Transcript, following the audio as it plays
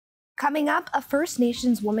Coming up, a First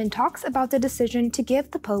Nations woman talks about the decision to give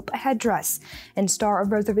the Pope a headdress. And star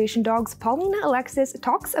of Reservation Dogs, Paulina Alexis,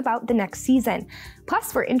 talks about the next season.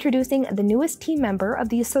 Plus, we're introducing the newest team member of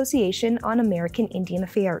the Association on American Indian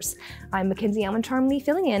Affairs. I'm Mackenzie Allen-Charmley,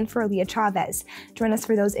 filling in for Leah Chavez. Join us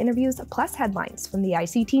for those interviews, plus headlines from the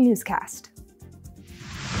ICT Newscast.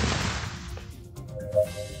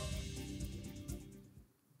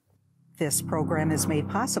 This program is made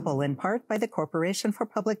possible in part by the Corporation for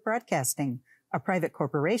Public Broadcasting, a private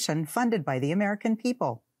corporation funded by the American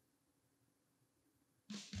people.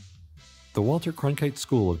 The Walter Cronkite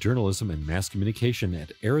School of Journalism and Mass Communication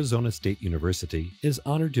at Arizona State University is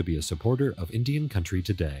honored to be a supporter of Indian Country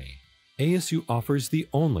Today. ASU offers the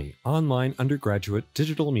only online undergraduate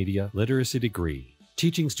digital media literacy degree,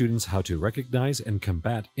 teaching students how to recognize and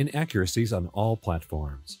combat inaccuracies on all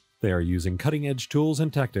platforms. They are using cutting-edge tools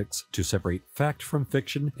and tactics to separate fact from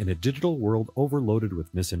fiction in a digital world overloaded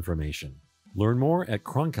with misinformation. Learn more at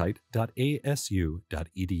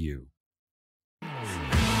cronkite.asu.edu.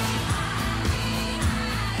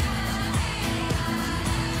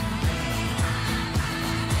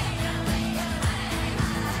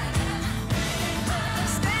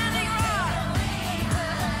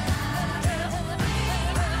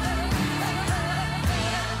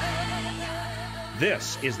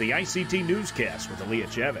 This is the ICT Newscast with Leah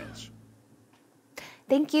Chavez.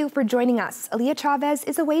 Thank you for joining us. Leah Chavez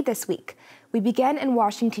is away this week. We begin in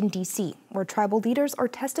Washington, D.C., where tribal leaders are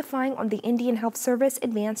testifying on the Indian Health Service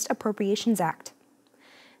Advanced Appropriations Act.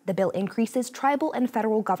 The bill increases tribal and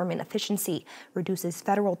federal government efficiency, reduces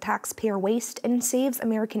federal taxpayer waste, and saves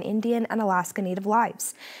American Indian and Alaska Native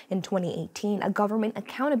lives. In 2018, a Government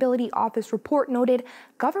Accountability Office report noted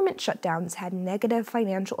government shutdowns had negative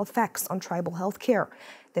financial effects on tribal health care.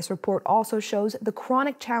 This report also shows the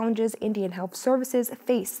chronic challenges Indian health services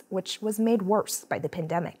face, which was made worse by the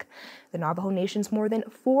pandemic. The Navajo Nation's more than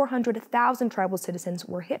 400,000 tribal citizens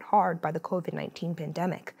were hit hard by the COVID-19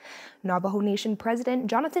 pandemic. Navajo Nation President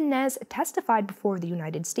Jonathan Nez testified before the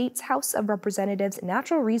United States House of Representatives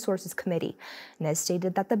Natural Resources Committee. Nez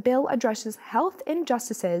stated that the bill addresses health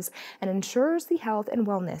injustices and ensures the health and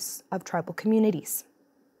wellness of tribal communities.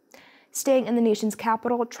 Staying in the nation's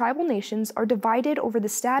capital, tribal nations are divided over the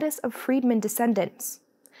status of freedmen descendants.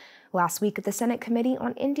 Last week, the Senate Committee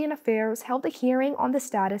on Indian Affairs held a hearing on the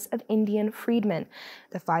status of Indian freedmen.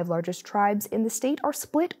 The 5 largest tribes in the state are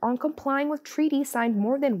split on complying with treaties signed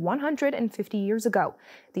more than 150 years ago.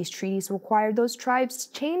 These treaties required those tribes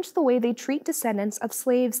to change the way they treat descendants of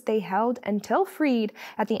slaves they held until freed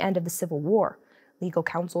at the end of the Civil War. Legal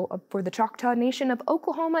counsel for the Choctaw Nation of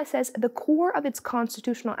Oklahoma says the core of its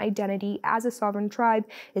constitutional identity as a sovereign tribe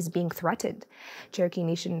is being threatened. Cherokee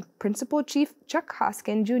Nation Principal Chief Chuck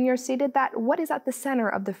Hoskin Jr. stated that what is at the center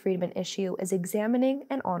of the freedmen issue is examining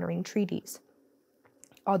and honoring treaties.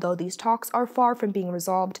 Although these talks are far from being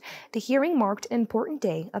resolved, the hearing marked an important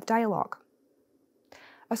day of dialogue.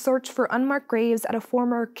 A search for unmarked graves at a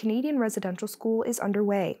former Canadian residential school is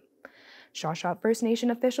underway. Shawshot First Nation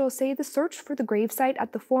officials say the search for the gravesite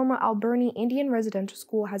at the former Alberni Indian Residential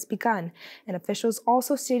School has begun, and officials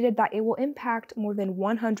also stated that it will impact more than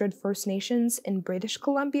 100 First Nations in British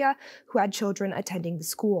Columbia who had children attending the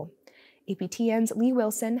school. APTN's Lee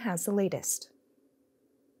Wilson has the latest.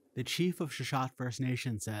 The chief of Shawshot First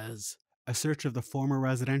Nation says a search of the former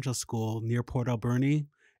residential school near Port Alberni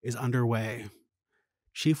is underway.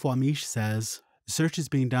 Chief Wamish says the search is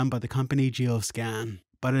being done by the company Geoscan,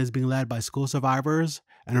 but it is being led by school survivors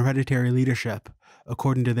and hereditary leadership,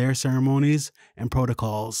 according to their ceremonies and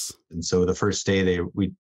protocols. And so the first day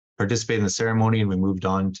we participated in the ceremony and we moved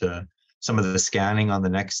on to some of the scanning on the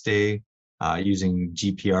next day using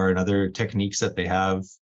GPR and other techniques that they have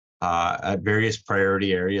at various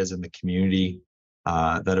priority areas in the community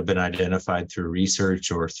that have been identified through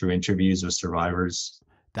research or through interviews with survivors.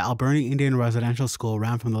 The Alberni Indian Residential School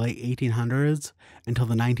ran from the late 1800s until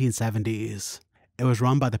the 1970s. It was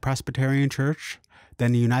run by the Presbyterian Church,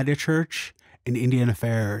 then the United Church, and Indian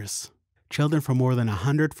Affairs. Children from more than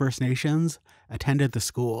 100 First Nations attended the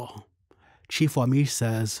school. Chief Wamish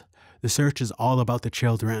says the search is all about the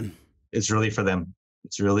children. It's really for them.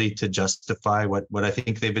 It's really to justify what I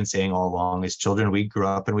think they've been saying all along. As children, we grew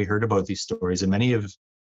up and we heard about these stories, and many of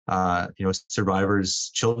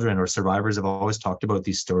survivors' children or survivors have always talked about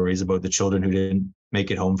these stories about the children who didn't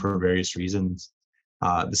make it home for various reasons.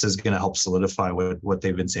 This is going to help solidify what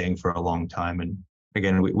they've been saying for a long time. And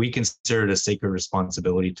again, we consider it a sacred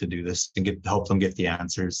responsibility to do this and help them get the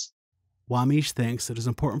answers. Wamish thinks it is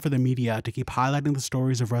important for the media to keep highlighting the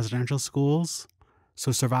stories of residential schools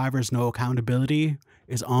so survivors know accountability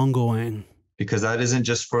is ongoing. Because that isn't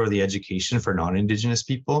just for the education for non-Indigenous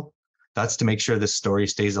people, That's to make sure this story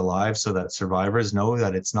stays alive so that survivors know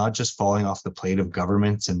that it's not just falling off the plate of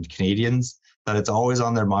governments and Canadians, that it's always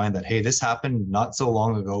on their mind that, hey, this happened not so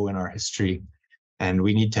long ago in our history. And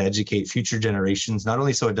we need to educate future generations, not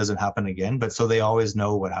only so it doesn't happen again, but so they always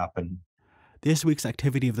know what happened. This week's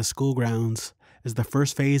activity of the school grounds is the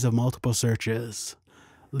first phase of multiple searches.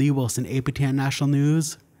 Lee Wilson, APTN National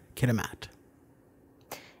News, Kitimat.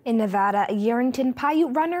 In Nevada, a Yerington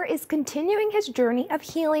Paiute runner is continuing his journey of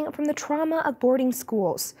healing from the trauma of boarding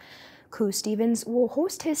schools. Koo Stevens will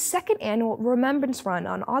host his second annual Remembrance Run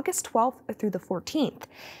on August 12th through the 14th.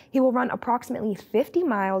 He will run approximately 50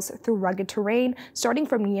 miles through rugged terrain, starting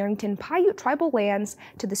from Yerington Paiute tribal lands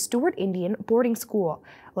to the Stewart Indian boarding school.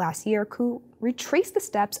 Last year, Koo retraced the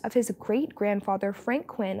steps of his great-grandfather Frank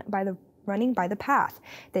Quinn running by the path.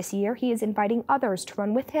 This year, he is inviting others to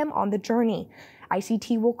run with him on the journey.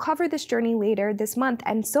 ICT will cover this journey later this month,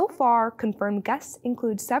 and so far, confirmed guests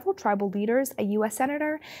include several tribal leaders, a U.S.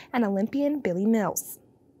 Senator, and Olympian Billy Mills.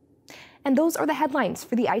 And those are the headlines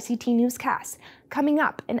for the ICT Newscast. Coming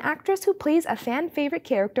up, an actress who plays a fan-favorite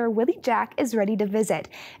character, Willie Jack, is ready to visit,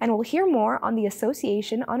 and we'll hear more on the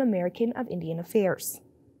Association Un-American of Indian Affairs.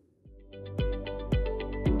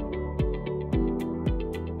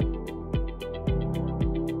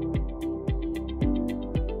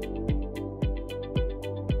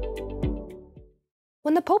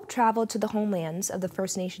 When the Pope traveled to the homelands of the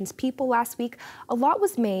First Nations people last week, a lot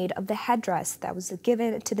was made of the headdress that was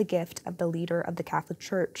given to the gift of the leader of the Catholic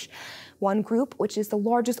Church. One group, which is the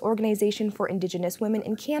largest organization for Indigenous women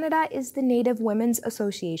in Canada, is the Native Women's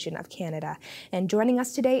Association of Canada. And joining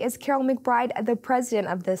us today is Carol McBride, the president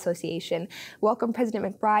of the association. Welcome, President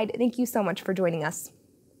McBride. Thank you so much for joining us.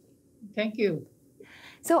 Thank you.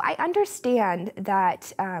 So I understand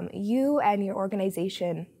that you and your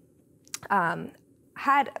organization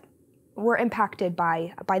were impacted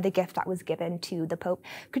by the gift that was given to the Pope.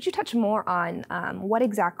 Could you touch more on what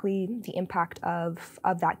exactly the impact of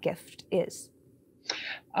that gift is?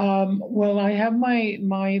 Well, I have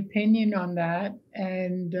my opinion on that,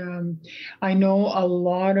 and I know a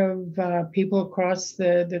lot of people across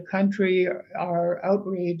the country are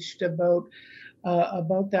outraged about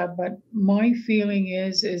that. But my feeling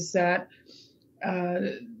is that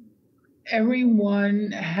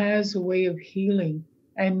everyone has a way of healing.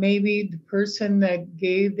 And maybe the person that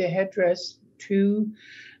gave the headdress to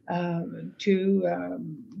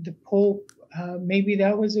the Pope, maybe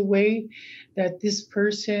that was a way that this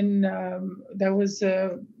person, that was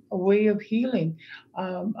a way of healing.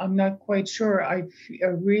 I'm not quite sure. I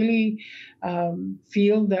really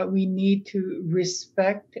feel that we need to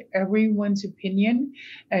respect everyone's opinion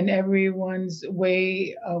and everyone's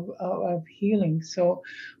way of healing. So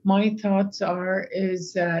my thoughts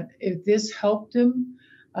is that if this helped him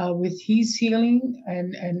with his healing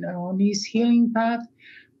and on his healing path,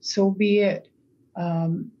 so be it.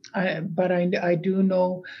 But I do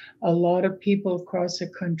know a lot of people across the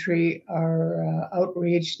country are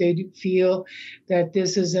outraged. They feel that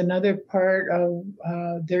this is another part of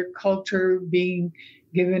their culture being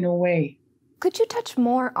given away. Could you touch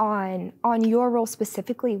more on your role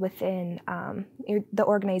specifically within the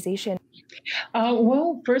organization?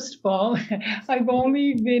 Well, first of all, I've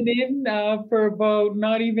only been in for about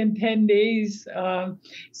not even 10 days.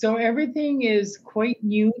 So everything is quite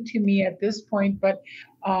new to me at this point. But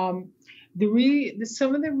some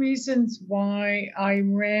of the reasons why I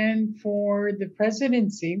ran for the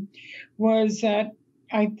presidency was that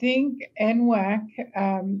I think NWAC,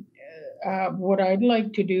 what I'd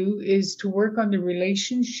like to do is to work on the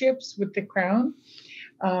relationships with the Crown,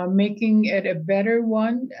 making it a better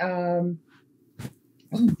one.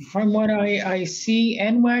 From what I see,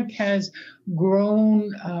 NWAC has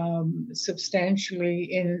grown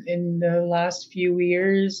substantially in the last few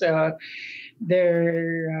years.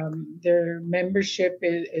 Their membership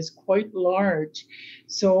is quite large.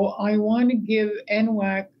 So I want to give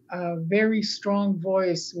NWAC a very strong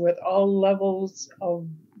voice with all levels of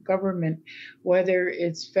government, whether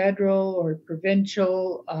it's federal or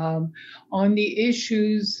provincial, on the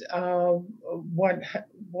issues of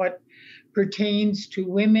what pertains to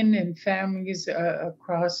women and families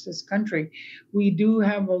across this country. We do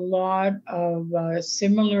have a lot of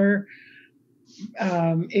similar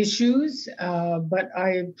issues, but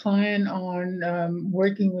I plan on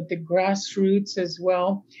working with the grassroots as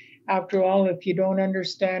well. After all, if you don't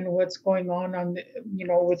understand what's going on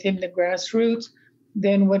within the grassroots,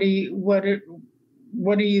 then what are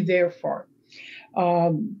you there for?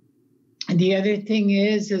 The other thing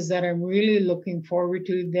is that I'm really looking forward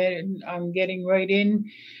to that. I'm getting right in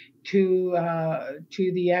to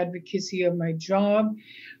the advocacy of my job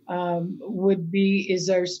is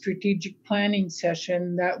our strategic planning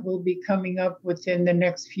session that will be coming up within the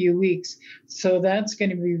next few weeks. So that's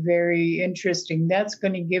going to be very interesting. That's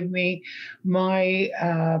going to give me my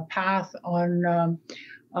path on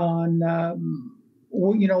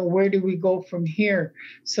where do we go from here.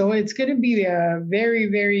 So it's going to be very,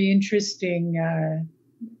 very interesting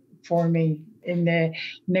for me in the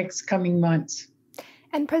next coming months.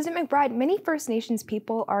 And President McBride, many First Nations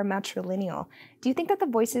people are matrilineal. Do you think that the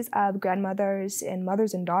voices of grandmothers and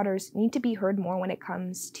mothers and daughters need to be heard more when it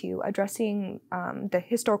comes to addressing the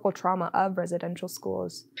historical trauma of residential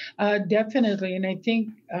schools? Definitely, and I think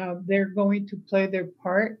they're going to play their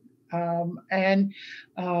part.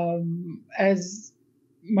 As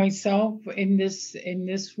myself in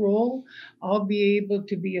this role, I'll be able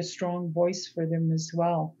to be a strong voice for them as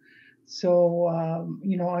well. So,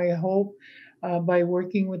 I hope by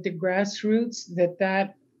working with the grassroots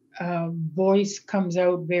that voice comes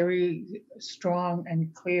out very strong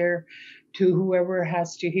and clear to whoever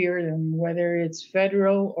has to hear them, whether it's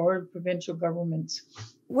federal or provincial governments.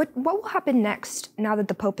 What will happen next now that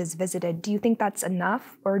the Pope has visited? Do you think that's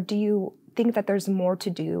enough, or do you think that there's more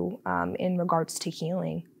to do in regards to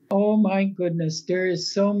healing? Oh my goodness, there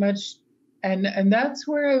is so much. And that's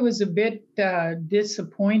where I was a bit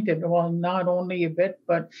disappointed. Well, not only a bit,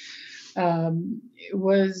 but it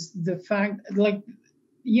was the fact,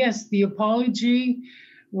 yes, the apology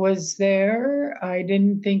was there. I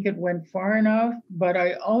didn't think it went far enough, but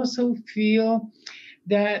I also feel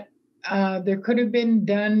that there could have been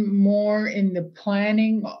done more in the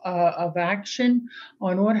planning of action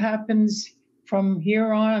on what happens from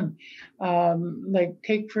here on.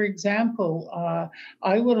 Take, for example,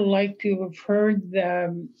 I would have liked to have heard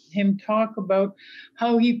him talk about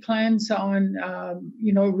how he plans on,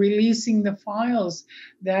 releasing the files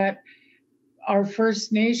that our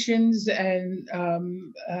First Nations and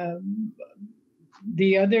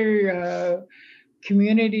the other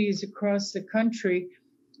communities across the country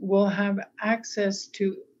will have access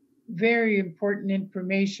to very important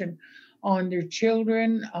information on their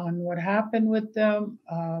children, on what happened with them.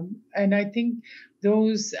 And I think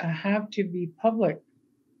those have to be public.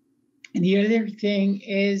 And the other thing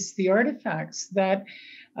is the artifacts that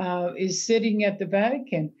is sitting at the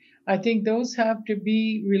Vatican. I think those have to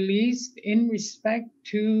be released in respect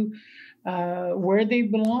to where they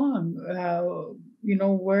belong,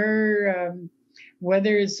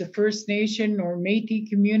 whether it's the First Nation or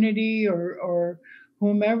Métis community or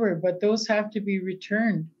whomever, but those have to be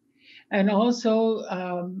returned. And also,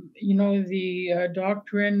 the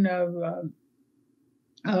doctrine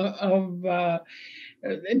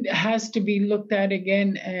it has to be looked at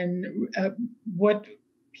again, and what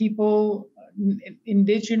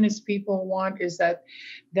Indigenous people want is that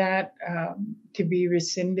to be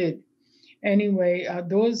rescinded. Anyway,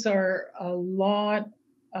 those are a lot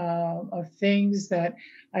of things that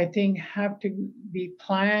I think have to be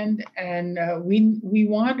planned, and we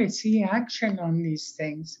want to see action on these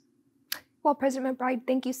things. Well, President McBride,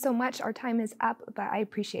 thank you so much. Our time is up, but I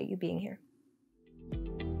appreciate you being here.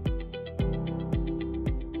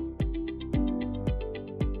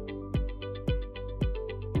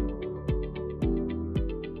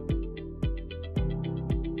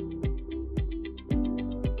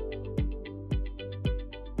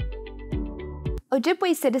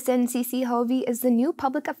 Ojibwe citizen Cece Hovey is the new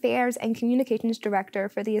Public Affairs and Communications Director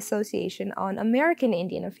for the Association on American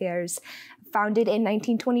Indian Affairs. Founded in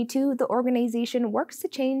 1922, the organization works to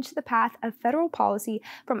change the path of federal policy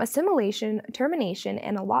from assimilation, termination,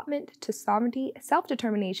 and allotment to sovereignty,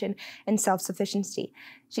 self-determination, and self-sufficiency.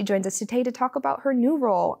 She joins us today to talk about her new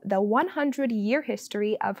role, the 100-year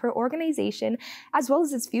history of her organization, as well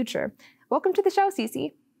as its future. Welcome to the show,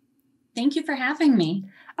 Cece. Thank you for having me.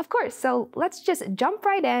 Of course. So let's just jump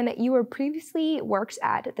right in. You were previously worked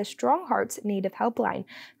at the Strong Hearts Native Helpline.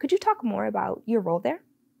 Could you talk more about your role there?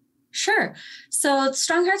 Sure. So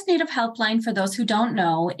Strong Hearts Native Helpline, for those who don't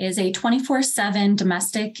know, is a 24/7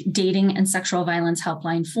 domestic dating and sexual violence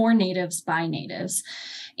helpline for Natives by Natives.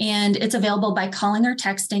 And it's available by calling or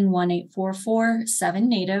texting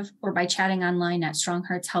 1-844-7-NATIVE or by chatting online at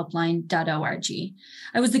strongheartshelpline.org.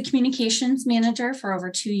 I was the communications manager for over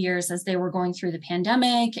 2 years as they were going through the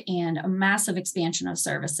pandemic and a massive expansion of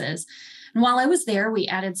services. And while I was there, we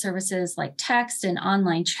added services like text and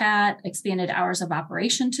online chat, expanded hours of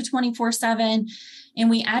operation to 24/7, and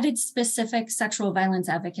we added specific sexual violence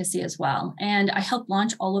advocacy as well. And I helped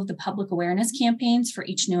launch all of the public awareness campaigns for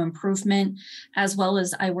each new improvement, as well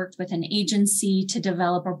as I worked with an agency to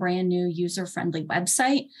develop a brand new user-friendly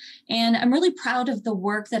website. And I'm really proud of the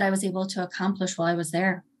work that I was able to accomplish while I was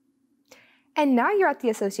there. And now you're at the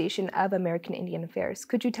Association of American Indian Affairs.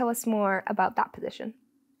 Could you tell us more about that position?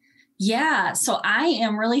 Yeah, so I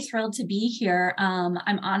am really thrilled to be here.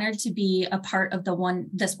 I'm honored to be a part of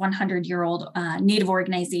this 100-year-old Native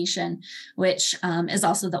organization, which is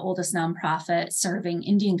also the oldest nonprofit serving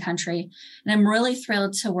Indian country. And I'm really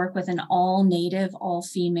thrilled to work with an all-Native,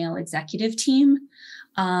 all-female executive team.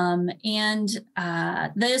 The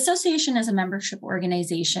association is a membership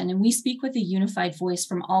organization, and we speak with a unified voice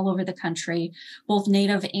from all over the country, both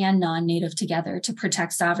Native and non-Native together, to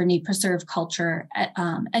protect sovereignty, preserve culture,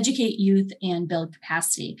 educate youth, and build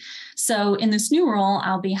capacity. So in this new role,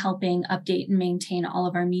 I'll be helping update and maintain all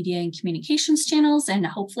of our media and communications channels, and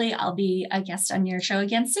hopefully I'll be a guest on your show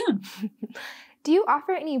again soon. Do you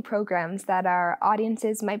offer any programs that our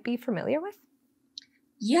audiences might be familiar with?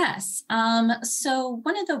 Yes. So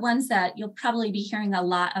one of the ones that you'll probably be hearing a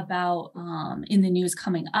lot about in the news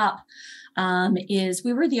coming up is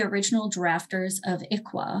we were the original drafters of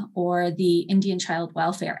ICWA, or the Indian Child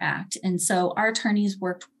Welfare Act. And so our attorneys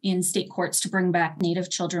worked in state courts to bring back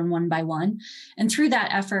Native children one by one. And through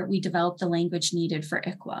that effort, we developed the language needed for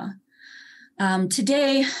ICWA.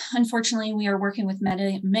 Today, unfortunately, we are working with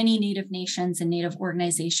many Native nations and Native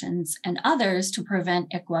organizations and others to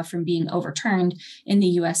prevent ICWA from being overturned in the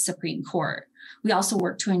U.S. Supreme Court. We also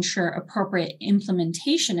work to ensure appropriate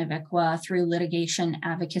implementation of ICWA through litigation,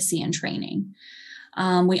 advocacy, and training.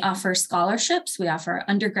 We offer scholarships. We offer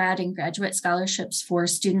undergrad and graduate scholarships for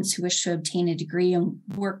students who wish to obtain a degree and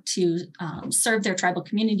work to serve their tribal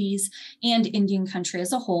communities and Indian country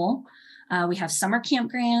as a whole. We have summer camp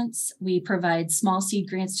grants. We provide small seed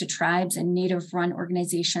grants to tribes and Native-run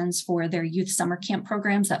organizations for their youth summer camp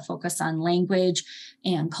programs that focus on language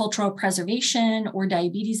and cultural preservation or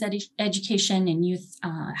diabetes education and youth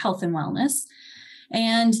health and wellness.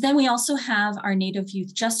 And then we also have our Native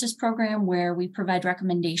Youth Justice Program, where we provide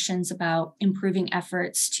recommendations about improving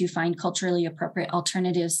efforts to find culturally appropriate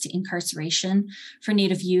alternatives to incarceration for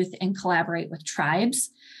Native youth and collaborate with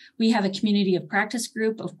tribes. We have a community of practice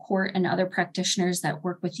group of court and other practitioners that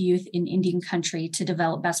work with youth in Indian country to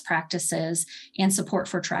develop best practices and support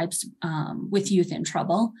for tribes with youth in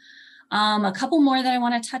trouble. A couple more that I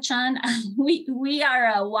want to touch on. We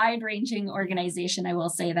are a wide-ranging organization, I will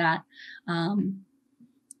say that.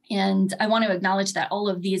 And I want to acknowledge that all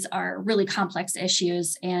of these are really complex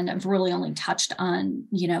issues, and I've really only touched on,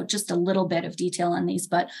 just a little bit of detail on these,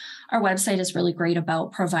 but our website is really great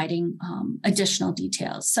about providing additional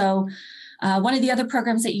details. So one of the other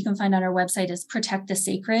programs that you can find on our website is Protect the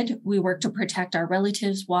Sacred. We work to protect our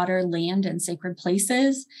relatives, water, land, and sacred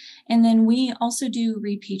places. And then we also do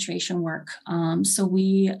repatriation work. So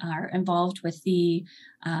we are involved with the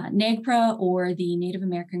NAGPRA, or the Native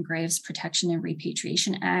American Graves Protection and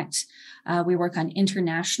Repatriation Act. We work on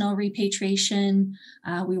international repatriation.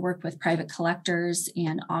 We work with private collectors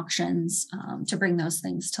and auctions to bring those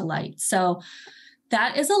things to light. So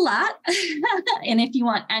that is a lot. And if you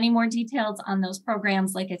want any more details on those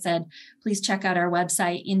programs, like I said, please check out our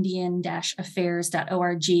website,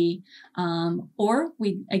 indian-affairs.org. Or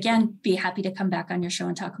we'd, again, be happy to come back on your show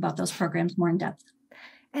and talk about those programs more in depth.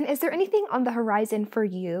 And is there anything on the horizon for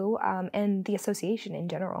you and the association in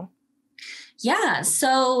general? Yeah,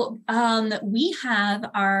 so we have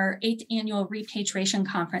our 8th annual repatriation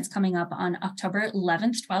conference coming up on October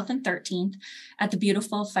 11th, 12th, and 13th at the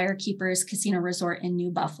beautiful Firekeepers Casino Resort in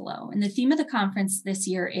New Buffalo. And the theme of the conference this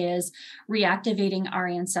year is reactivating our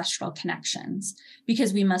ancestral connections,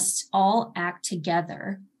 because we must all act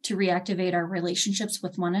together to reactivate our relationships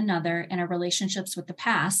with one another and our relationships with the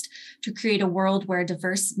past to create a world where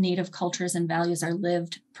diverse Native cultures and values are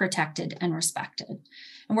lived, protected, and respected.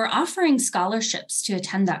 And we're offering scholarships to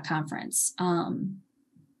attend that conference.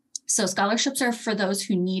 So scholarships are for those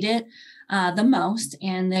who need it the most,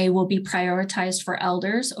 and they will be prioritized for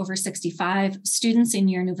elders over 65, students in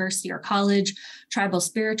your university or college, tribal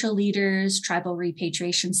spiritual leaders, tribal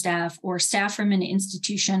repatriation staff, or staff from an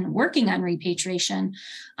institution working on repatriation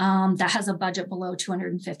that has a budget below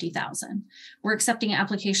 $250,000. We're accepting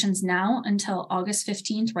applications now until August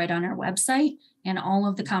 15th right on our website. And all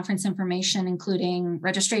of the conference information, including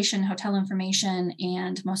registration, hotel information,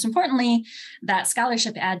 and most importantly, that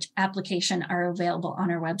scholarship application, are available on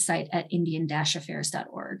our website at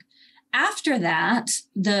indian-affairs.org. After that,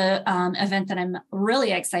 the event that I'm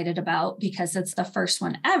really excited about, because it's the first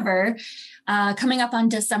one ever, coming up on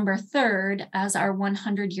December 3rd as our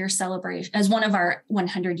 100-year celebration, as one of our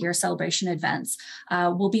 100-year celebration events,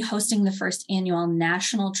 we'll be hosting the first annual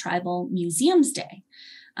National Tribal Museums Day.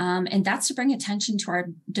 And that's to bring attention to our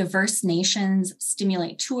diverse nations,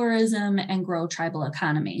 stimulate tourism, and grow tribal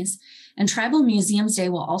economies. And Tribal Museums Day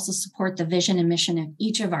will also support the vision and mission of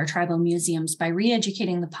each of our tribal museums by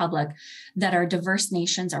re-educating the public that our diverse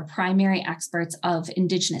nations are primary experts of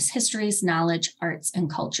Indigenous histories, knowledge, arts, and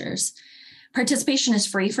cultures. Participation is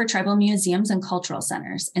free for tribal museums and cultural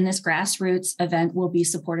centers, and this grassroots event will be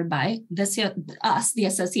supported by us, the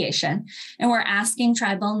association, and we're asking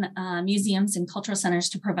tribal museums and cultural centers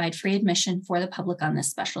to provide free admission for the public on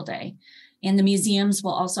this special day. And the museums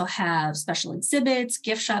will also have special exhibits,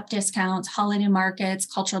 gift shop discounts, holiday markets,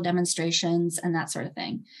 cultural demonstrations, and that sort of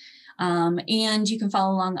thing. And you can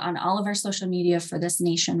follow along on all of our social media for this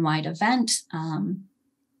nationwide event.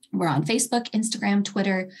 We're on Facebook, Instagram,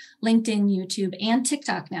 Twitter, LinkedIn, YouTube, and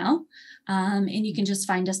TikTok now. And you can just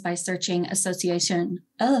find us by searching Association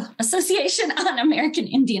on American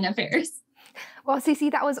Indian Affairs. Well,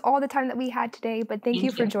 Cece, that was all the time that we had today, but thank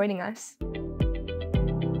you for joining us.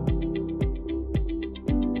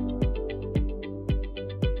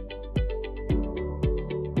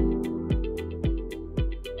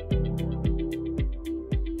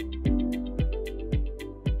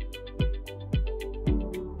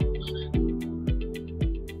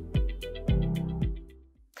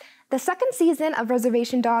 The second season of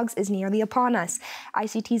Reservation Dogs is nearly upon us.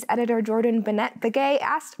 ICT's editor Jordan Bennett-Begay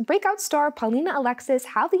asked breakout star Paulina Alexis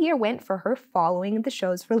how the year went for her following the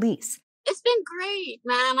show's release. It's been great,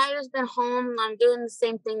 man. I've just been home. I'm doing the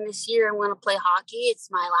same thing this year. I'm going to play hockey. It's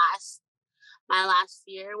my last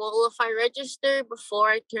year. Well, if I register before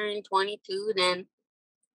I turn 22, then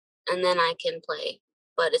I can play.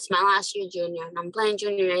 But it's my last year junior, and I'm playing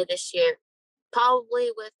junior A this year, probably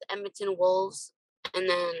with Edmonton Wolves. And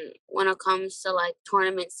then when it comes to like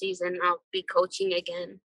tournament season, I'll be coaching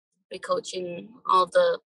again, all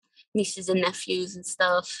the nieces and nephews and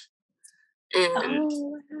stuff. And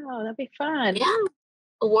oh, wow, that'd be fun. Yeah.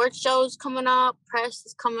 Award shows coming up, press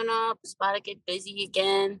is coming up, it's about to get busy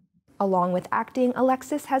again. Along with acting,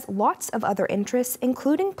 Alexis has lots of other interests,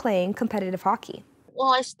 including playing competitive hockey.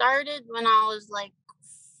 Well, I started when I was like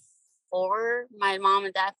 4. My mom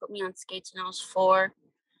and dad put me on skates when I was 4.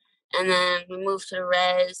 And then we moved to the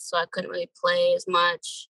res, so I couldn't really play as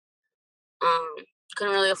much.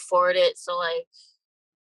 Couldn't really afford it, so like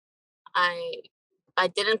I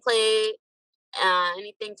didn't play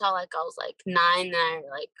anything till like I was like 9. Then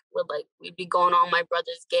we'd be going to all my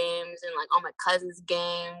brother's games and like all my cousins'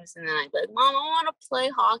 games, and then I'd be like, Mom, I want to play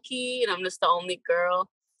hockey, and I'm just the only girl.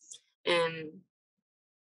 And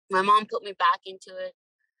my mom put me back into it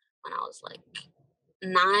when I was like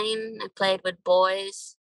 9. I played with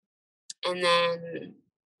boys. And then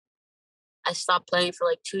I stopped playing for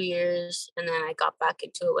like 2 years, and then I got back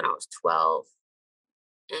into it when I was 12.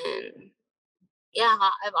 And yeah,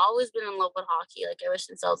 I've always been in love with hockey, like ever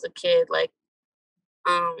since I was a kid. Like,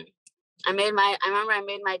 I remember I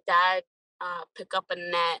made my dad pick up a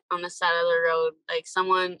net on the side of the road. Like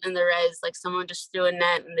someone in the res, like someone just threw a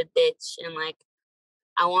net in the ditch, and like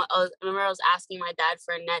I remember I was asking my dad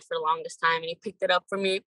for a net for the longest time, and he picked it up for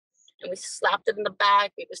me. And we slapped it in the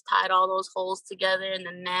back. We just tied all those holes together in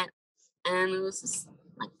the net. And it was just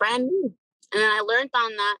like brand new. And then I learned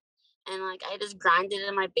on that. And like I just grinded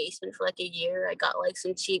in my basement for like a year. I got like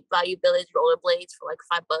some cheap Value Village rollerblades for like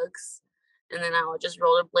 $5. And then I would just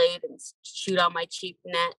rollerblade and shoot out my cheap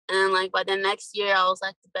net. And then like by the next year, I was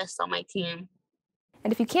like the best on my team.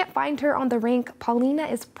 And if you can't find her on the rink, Paulina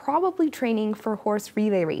is probably training for horse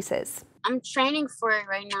relay races. I'm training for it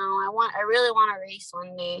right now. I really want to race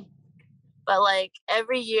one day. But like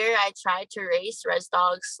every year I tried to race, Res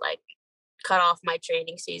Dogs like cut off my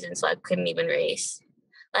training season, so I couldn't even race.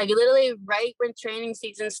 Like literally right when training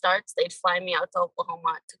season starts, they'd fly me out to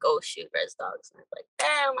Oklahoma to go shoot Res Dogs. And I'd be like,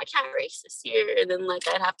 damn, I can't race this year. And then like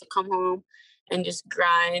I'd have to come home and just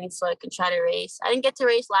grind so I can try to race. I didn't get to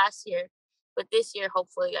race last year, but this year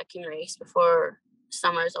hopefully I can race before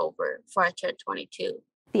summer's over, before I turn 22.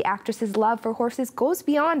 The actress's love for horses goes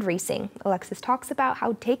beyond racing. Alexis talks about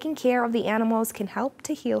how taking care of the animals can help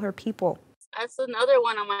to heal her people. That's another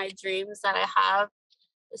one of my dreams that I have,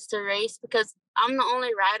 is to race, because I'm the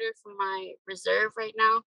only rider for my reserve right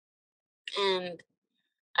now. And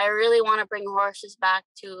I really want to bring horses back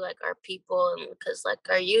to like our people, and because like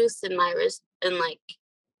our youth in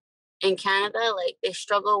in Canada, like they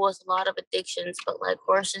struggle with a lot of addictions, but like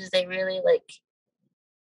horses, they really like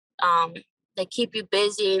they keep you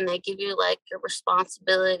busy, and they give you like a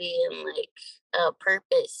responsibility and like a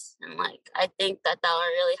purpose. And like I think that will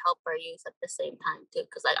really help our youth at the same time too,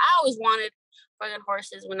 because like I always wanted friggin'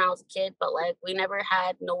 horses when I was a kid, but like we never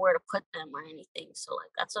had nowhere to put them or anything. So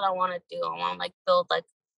like that's what I want to do. I want to like build like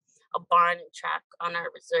a barn and track on our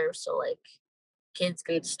reserve, so like kids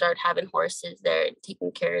can start having horses there and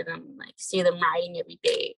taking care of them, like see them riding every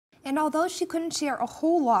day. And although she couldn't share a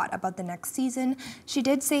whole lot about the next season, she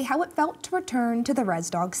did say how it felt to return to the Res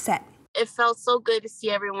Dogs set. It felt so good to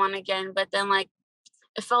see everyone again, but then like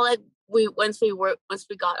it felt like once we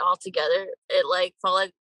got all together, it like felt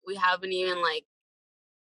like we haven't even like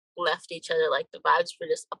left each other. Like the vibes were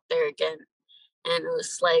just up there again, and it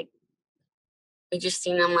was like we just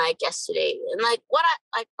seen them like yesterday. And like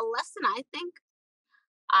a lesson I think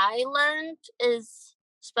I learned is,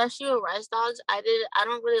 especially with Res Dogs, I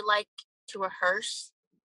don't really like to rehearse.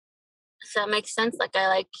 Does that make sense? Like I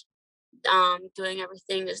like doing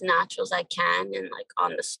everything as natural as I can and like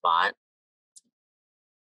on the spot.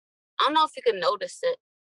 I don't know if you can notice it,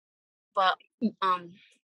 but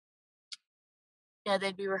yeah,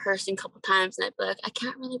 they'd be rehearsing a couple times and I'd be like, I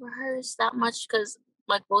can't really rehearse that much because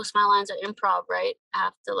like most of my lines are improv, right? I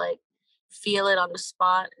have to like feel it on the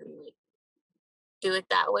spot and like do it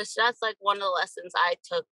that way. So that's like one of the lessons I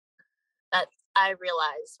took that I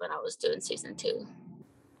realized when I was doing season 2.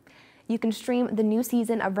 You can stream the new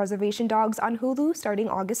season of Reservation Dogs on Hulu starting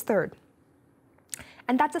August 3rd.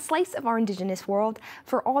 And that's a slice of our Indigenous world.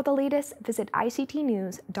 For all the latest, visit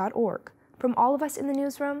ictnews.org. From all of us in the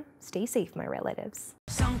newsroom, stay safe, my relatives.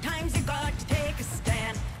 Sometimes you got to take a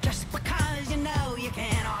stand just because you know you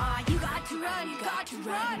can. Oh, you got to run, you got to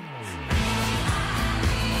run.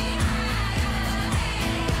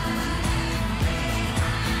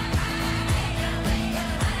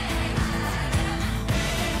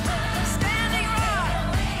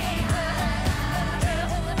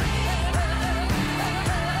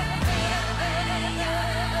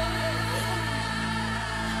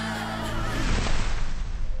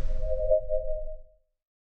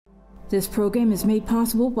 This program is made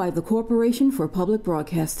possible by the Corporation for Public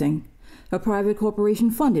Broadcasting, a private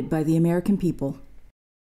corporation funded by the American people.